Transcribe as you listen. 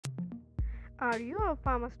Are you a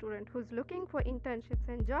pharma student who's looking for internships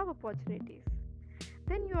and job opportunities?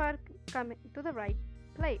 Then you are coming to the right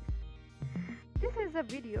place. This is a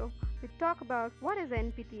video we talk about what is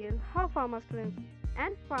NPTEL, how pharma students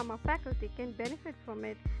and pharma faculty can benefit from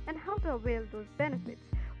it, and how to avail those benefits.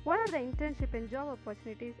 What are the internship and job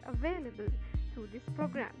opportunities available through this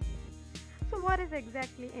program? So, what is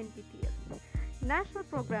exactly NPTEL? National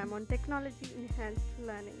Program on Technology Enhanced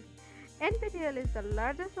Learning. NPTEL is the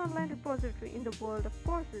largest online repository in the world of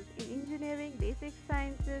courses in engineering, basic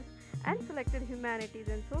sciences, and selected humanities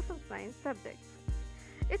and social science subjects.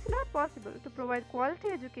 It's not possible to provide quality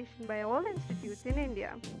education by all institutes in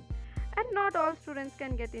India, and not all students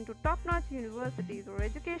can get into top-notch universities or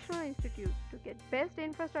educational institutes to get best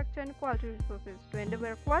infrastructure and quality resources to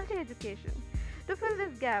endeavor quality education. To fill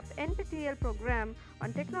this gap, NPTEL program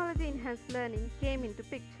on technology enhanced learning came into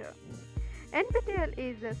picture. NPTEL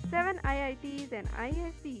is a 7 IITs and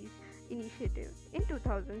ISCs initiative in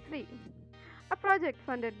 2003, a project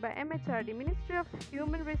funded by MHRD, Ministry of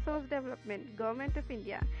Human Resource Development, Government of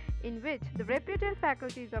India, in which the reputed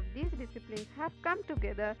faculties of these disciplines have come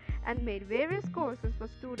together and made various courses for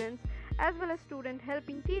students as well as students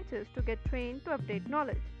helping teachers to get trained to update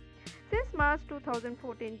knowledge. Since March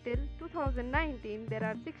 2014 till 2019, there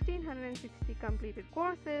are 1660 completed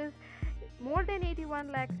courses, more than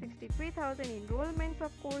 81,63,000 enrollments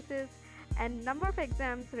of courses, and number of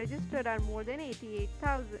exams registered are more than 88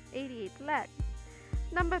 lakh.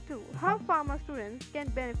 Number 2. How pharma students can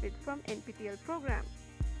benefit from NPTEL program.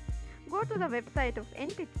 Go to the website of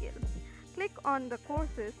NPTEL. Click on the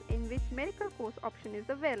courses in which medical course option is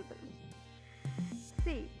available.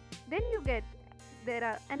 See, then you get there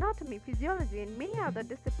are anatomy, physiology, and many other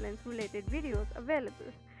disciplines related videos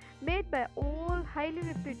available, made by all highly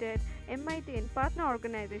reputed MIT and partner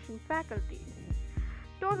organization faculty.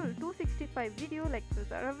 Total 265 video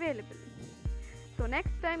lectures are available. So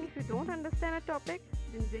next time if you don't understand a topic,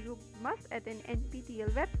 then you must attend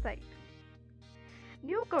NPTEL website.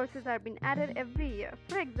 New courses are being added every year.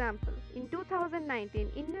 For example, in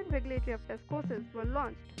 2019, Indian Regulatory Affairs courses were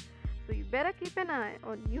launched. So you better keep an eye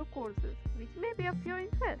on new courses which may be of your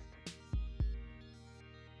interest.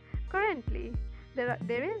 Currently, there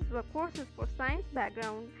is courses for science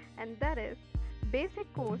background, and that is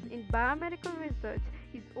basic course in biomedical research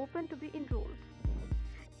is open to be enrolled.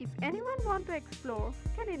 If anyone want to explore,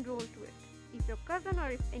 can enroll to it. If your cousin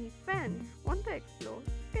or if any friend want to explore,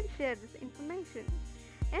 you can share this information.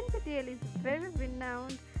 NPTEL is a very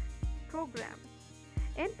renowned program.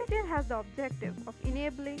 NPTEL has the objective of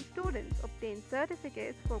enabling students obtain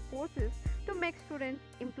certificates for courses to make students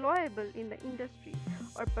employable in the industry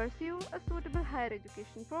or pursue a suitable higher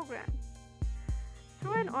education program.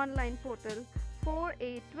 Through an online portal, 4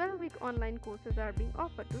 12-week online courses are being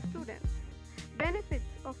offered to students. Benefits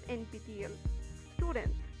of NPTEL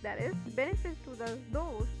students, that is, benefits to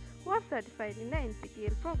those who are certified in the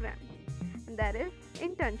NPTEL program, and that is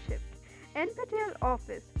internship. NPTEL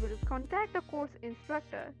office will contact the course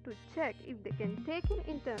instructor to check if they can take in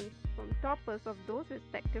interns from toppers of those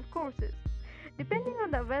respective courses. Depending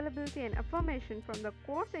on the availability and affirmation from the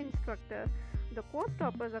course instructor, the course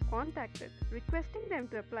toppers are contacted, requesting them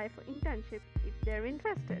to apply for internship if they are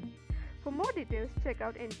interested. For more details, check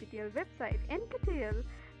out NPTEL website. NPTEL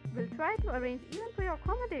will try to arrange even for your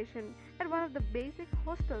accommodation at one of the basic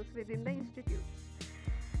hostels within the institute.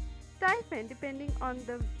 Stipend depending on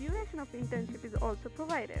the duration of internship is also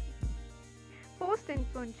provided.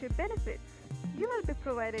 Post-internship benefits. You will be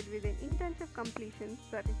provided with an internship completion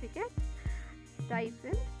certificate,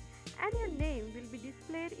 stipend, and your name will be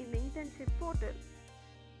displayed in the internship portal.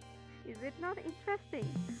 Is it not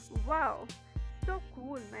interesting? Wow, so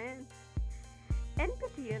cool, man.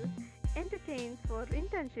 NPTEL entertains for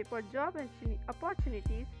internship or job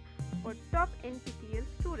opportunities for top NPTEL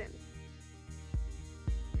students.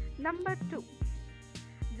 Number 2.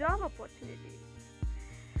 Job opportunities.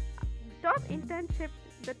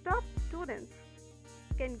 The top students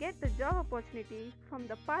can get the job opportunity from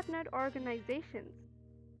the partnered organizations.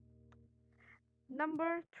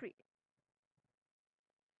 Number 3.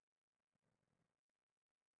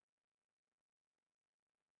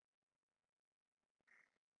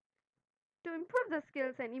 To improve the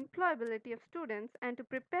skills and employability of students and to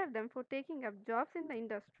prepare them for taking up jobs in the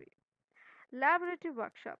industry. Laboratory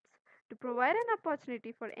workshops. To provide an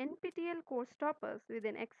opportunity for NPTEL course toppers with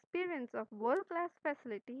an experience of world-class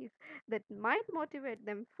facilities that might motivate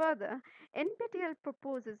them further, NPTEL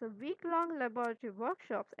proposes a week-long laboratory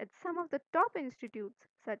workshops at some of the top institutes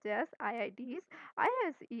such as IITs,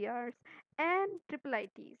 ISERs, and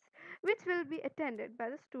IIITs, which will be attended by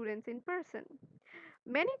the students in person.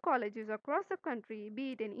 Many colleges across the country,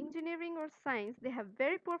 be it in engineering or science, they have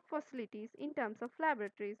very poor facilities in terms of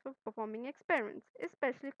laboratories for performing experiments,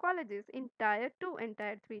 especially colleges in Tier 2 and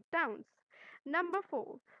Tier 3 towns. Number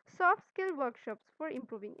 4. Soft skill workshops for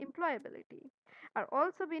improving employability are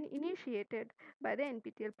also being initiated by the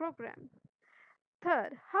NPTEL program.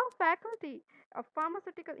 Third, how faculty of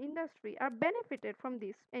pharmaceutical industry are benefited from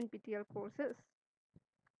these NPTEL courses.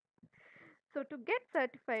 So, to get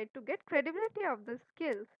certified, to get credibility of the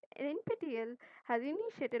skills, NPTEL has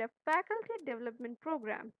initiated a faculty development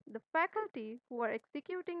program. The faculty who are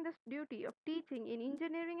executing this duty of teaching in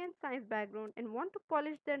engineering and science background and want to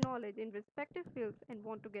polish their knowledge in respective fields and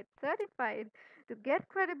want to get certified to get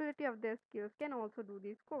credibility of their skills can also do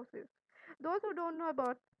these courses. Those who don't know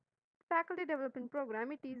about faculty development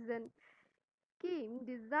program, it is an scheme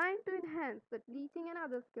designed to enhance the teaching and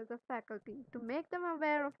other skills of faculty to make them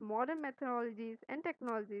aware of modern methodologies and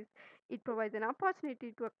technologies. It provides an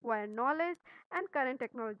opportunity to acquire knowledge and current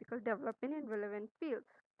technological development in relevant fields.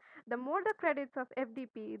 The more the credits of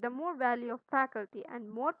FDP, the more value of faculty and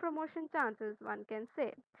more promotion chances one can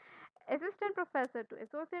say assistant professor to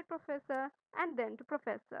associate professor, and then to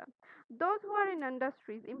professor. Those who are in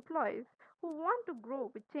industries, employees who want to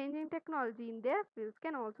grow with changing technology in their fields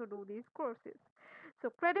can also do these courses. So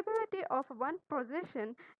credibility of one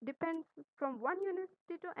position depends from one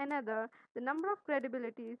university to another. The number of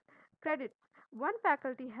credibilities credits one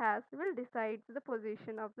faculty has will decide the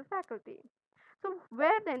position of the faculty. So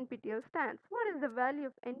where the NPTEL stands? What is the value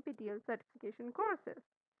of NPTEL certification courses?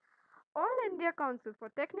 All India Council for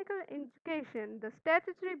Technical Education, the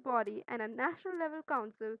statutory body, and a national level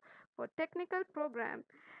council for technical program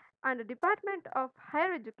and the Department of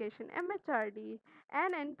Higher Education MHRD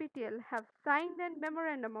and NPTEL have signed a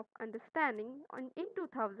memorandum of understanding in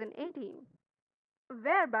 2018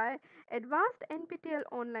 whereby advanced NPTEL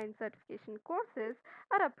online certification courses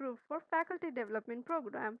are approved for faculty development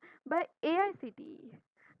program by AICTE.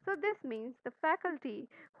 So this means the faculty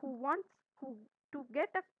who wants who to get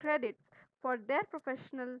a credits for their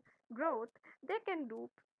professional growth, they can do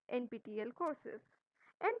NPTEL courses.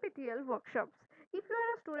 NPTEL workshops. If you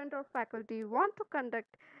are a student or faculty want to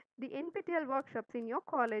conduct the NPTEL workshops in your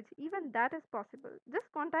college, even that is possible.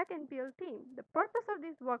 Just contact NPTEL team. The purpose of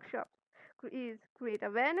these workshops is create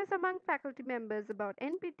awareness among faculty members about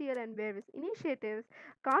NPTEL and various initiatives,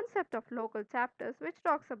 concept of local chapters which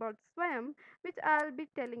talks about SWAYAM, which I'll be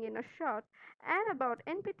telling in a short, and about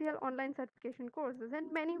NPTEL online certification courses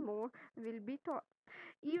and many more will be taught.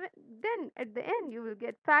 Even then at the end you will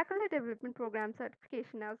get faculty development program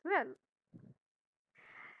certification as well.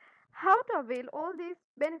 How to avail all these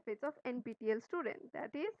benefits of NPTEL student,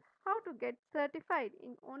 that is how to get certified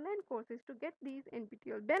in online courses to get these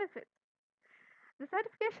NPTEL benefits. The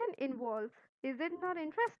certification involves, is it not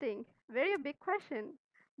interesting? Very big question.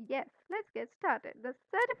 Yes, let's get started. The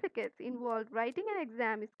certificates involved writing an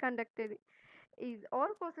exam is conducted is all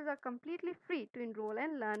courses are completely free to enroll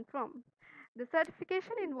and learn from. The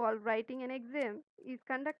certification involved writing an exam is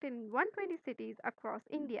conducted in 120 cities across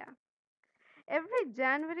India. Every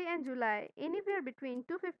January and July, anywhere between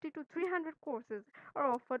 250 to 300 courses are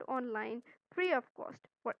offered online free of cost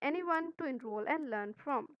for anyone to enroll and learn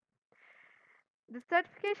from. The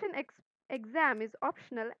certification exam is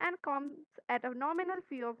optional and comes at a nominal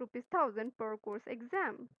fee of rupees 1000 per course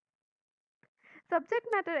exam. Subject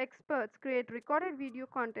matter experts create recorded video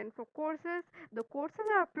content for courses. The courses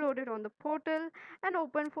are uploaded on the portal and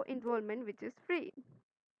open for enrollment, which is free.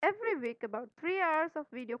 Every week, about 3 hours of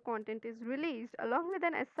video content is released along with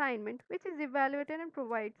an assignment which is evaluated and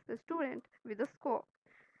provides the student with a score.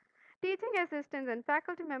 Teaching assistants and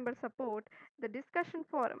faculty members support the discussion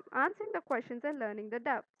forum, answering the questions and learning the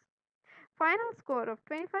doubts. Final score of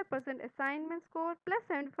 25% assignment score plus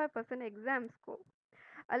 75% exam score.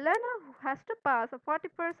 A learner who has to pass a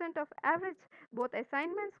 40% of average both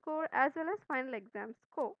assignment score as well as final exam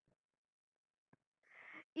score.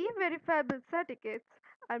 E-verifiable certificates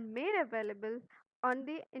are made available on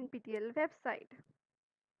the NPTEL website.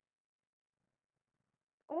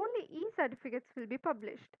 Only e-certificates will be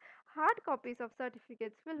published. Hard copies of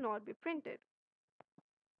certificates will not be printed.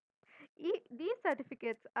 These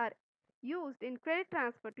certificates are used in credit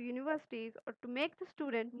transfer to universities or to make the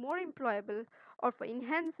student more employable or for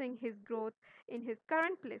enhancing his growth in his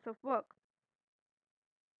current place of work.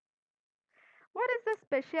 What is the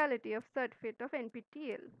speciality of certificate of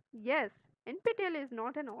NPTEL? Yes, NPTEL is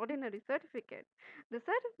not an ordinary certificate. The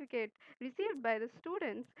certificate received by the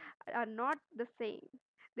students are not the same.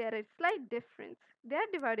 There is a slight difference. They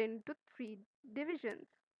are divided into three divisions.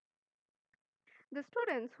 The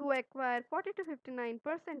students who acquire 40 to 59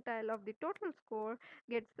 percentile of the total score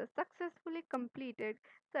gets the successfully completed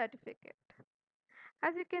certificate.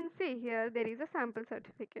 As you can see here, there is a sample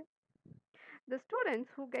certificate. The students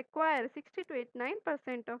who acquire 60 to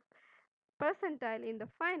 89% of percentile in the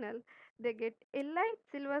final, they get elite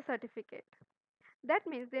silver certificate. That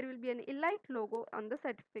means there will be an elite logo on the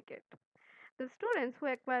certificate. The students who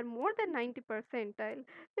acquire more than 90 percentile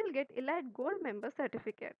will get elite gold member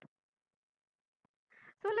certificate.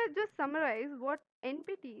 So let's just summarize what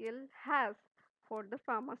NPTEL has for the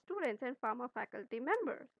pharma students and pharma faculty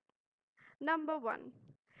members. Number 1.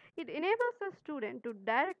 It enables a student to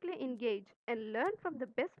directly engage and learn from the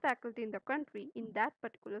best faculty in the country in that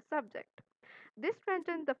particular subject. This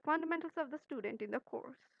strengthens the fundamentals of the student in the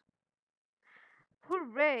course.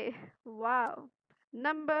 Hooray! Wow!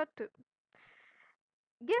 Number 2.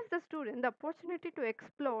 Gives the student the opportunity to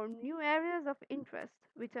explore new areas of interest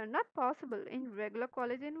which are not possible in regular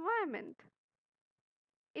college environment.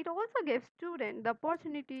 It also gives students the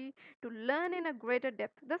opportunity to learn in a greater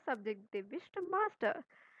depth the subject they wish to master.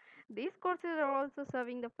 These courses are also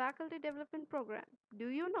serving the faculty development program. Do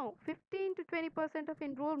you know 15 to 20% of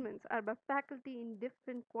enrollments are by faculty in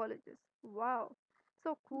different colleges? Wow,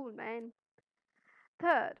 so cool, man.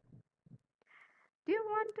 Third, do you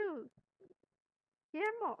want to hear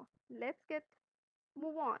more? Let's get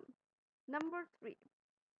move on. Number 3,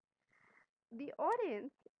 the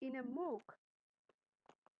audience in a MOOC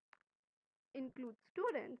includes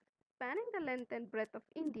students spanning the length and breadth of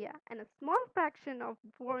India and a small fraction of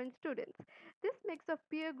foreign students. This mix of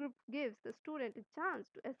peer group gives the student a chance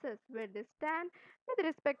to assess where they stand with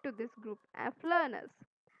respect to this group of learners.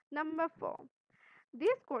 Number 4.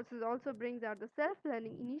 These courses also brings out the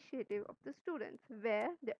self-learning initiative of the students where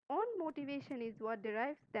their own motivation is what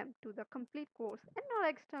drives them to the complete course and not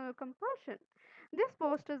external compulsion. This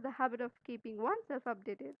fosters the habit of keeping oneself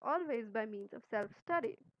updated always by means of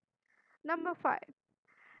self-study. Number 5.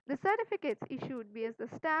 The certificates issued bears the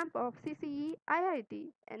stamp of CCE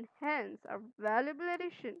IIT and hence are valuable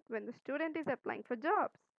addition when the student is applying for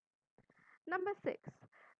jobs. Number 6.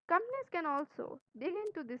 Companies can also dig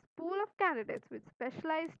into this pool of candidates with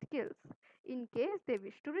specialized skills in case they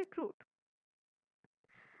wish to recruit.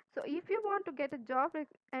 So if you want to get a job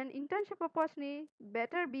and internship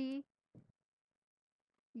opportunity,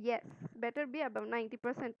 yes, better be above 90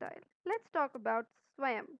 percentile. Let's talk about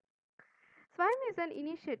SWAYAM. SWAYAM is an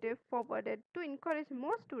initiative forwarded to encourage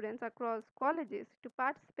more students across colleges to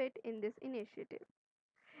participate in this initiative.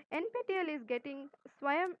 NPTEL is getting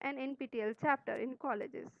SWAYAM and NPTEL chapter in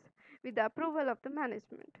colleges with the approval of the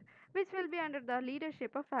management, which will be under the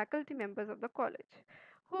leadership of faculty members of the college,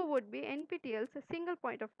 who would be NPTEL's single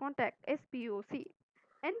point of contact SPOC.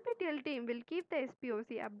 NPTEL team will keep the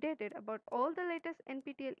SPOC updated about all the latest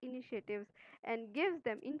NPTEL initiatives and gives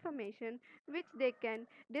them information which they can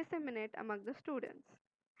disseminate among the students.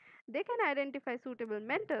 They can identify suitable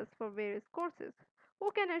mentors for various courses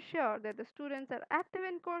who can assure that the students are active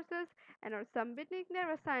in courses and are submitting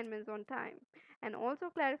their assignments on time and also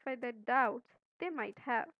clarify the doubts they might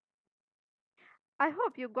have. I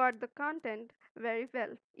hope you got the content very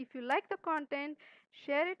well. If you like the content,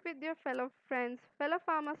 share it with your fellow friends, fellow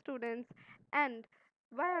pharma students, and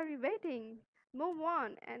why are you waiting? Move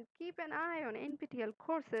on and keep an eye on NPTEL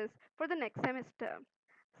courses for the next semester.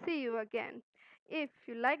 See you again. If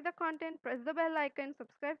you like the content, press the bell icon,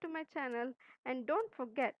 subscribe to my channel, and don't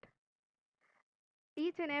forget,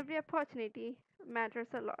 each and every opportunity matters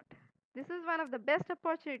a lot. This is one of the best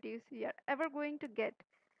opportunities you are ever going to get.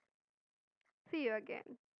 See you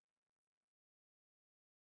again.